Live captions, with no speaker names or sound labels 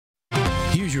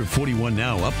Here's your 41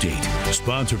 Now update,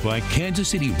 sponsored by Kansas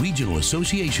City Regional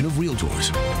Association of Realtors.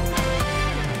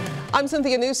 I'm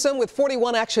Cynthia Newsom with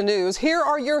 41 Action News. Here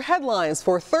are your headlines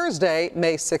for Thursday,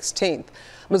 May 16th.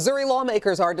 Missouri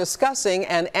lawmakers are discussing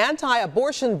an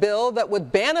anti-abortion bill that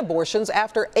would ban abortions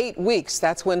after 8 weeks.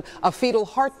 That's when a fetal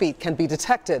heartbeat can be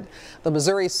detected. The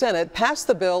Missouri Senate passed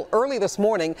the bill early this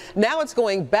morning. Now it's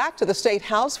going back to the state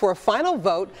house for a final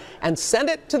vote and send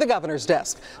it to the governor's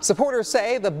desk. Supporters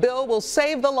say the bill will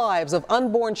save the lives of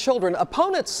unborn children.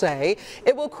 Opponents say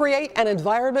it will create an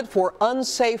environment for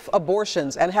unsafe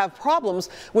abortions and have problems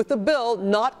with the bill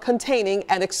not containing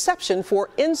an exception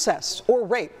for incest or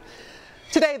rape.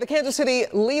 Today, the Kansas City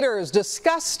leaders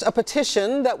discussed a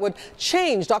petition that would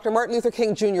change Dr. Martin Luther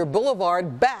King Jr.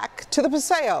 Boulevard back to the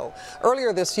Paseo.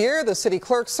 Earlier this year, the city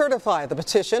clerk certified the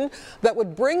petition that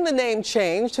would bring the name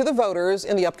change to the voters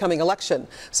in the upcoming election.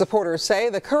 Supporters say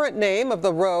the current name of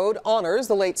the road honors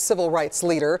the late civil rights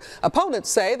leader. Opponents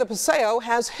say the Paseo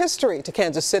has history to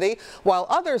Kansas City, while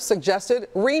others suggested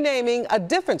renaming a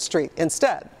different street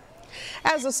instead.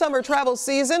 As the summer travel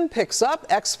season picks up,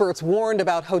 experts warned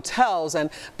about hotels and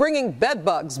bringing bed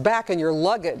bugs back in your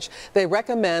luggage. They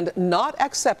recommend not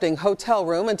accepting hotel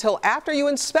room until after you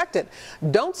inspect it.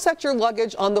 Don't set your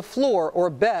luggage on the floor or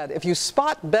bed. If you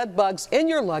spot bed bugs in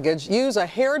your luggage, use a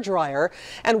hair dryer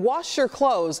and wash your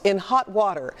clothes in hot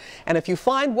water. And if you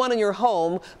find one in your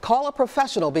home, call a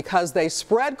professional because they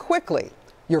spread quickly.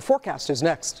 Your forecast is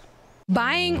next.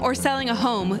 Buying or selling a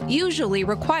home usually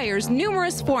requires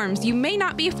numerous forms you may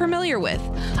not be familiar with.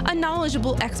 A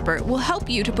knowledgeable expert will help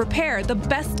you to prepare the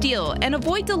best deal and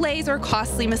avoid delays or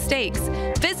costly mistakes.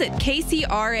 Visit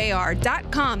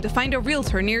kcrar.com to find a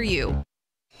realtor near you.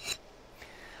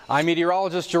 I'm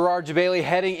meteorologist Gerard Jabali.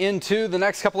 Heading into the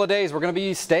next couple of days, we're going to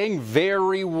be staying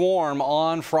very warm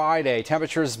on Friday.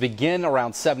 Temperatures begin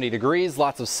around 70 degrees,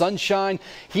 lots of sunshine,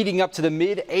 heating up to the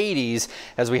mid-80s.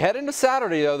 As we head into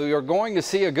Saturday, though, we are going to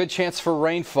see a good chance for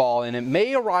rainfall, and it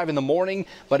may arrive in the morning,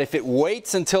 but if it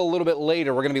waits until a little bit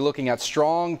later, we're going to be looking at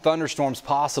strong thunderstorms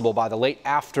possible by the late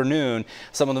afternoon.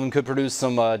 Some of them could produce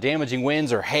some damaging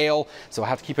winds or hail, so we'll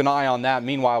have to keep an eye on that.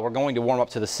 Meanwhile, we're going to warm up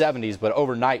to the 70s, but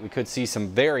overnight we could see some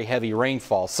very heavy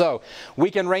rainfall. So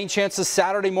weekend rain chances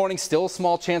Saturday morning, still a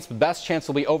small chance. The best chance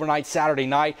will be overnight Saturday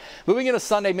night. Moving into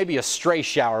Sunday, maybe a stray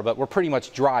shower, but we're pretty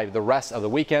much dry the rest of the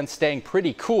weekend, staying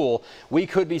pretty cool. We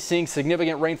could be seeing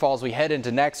significant rainfall as we head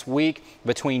into next week,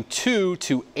 between 2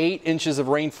 to 8 inches of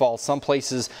rainfall. Some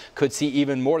places could see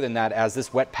even more than that as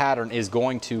this wet pattern is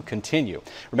going to continue.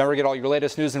 Remember to get all your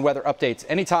latest news and weather updates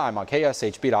anytime on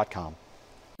KSHB.com.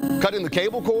 Cutting the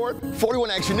cable cord? 41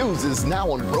 Action News is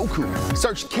now on Roku.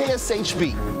 Search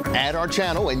KSHB, add our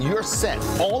channel, and you're set.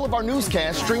 All of our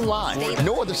newscasts stream live.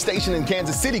 No other station in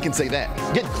Kansas City can say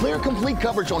that. Get clear, complete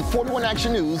coverage on 41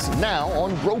 Action News now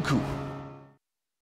on Roku.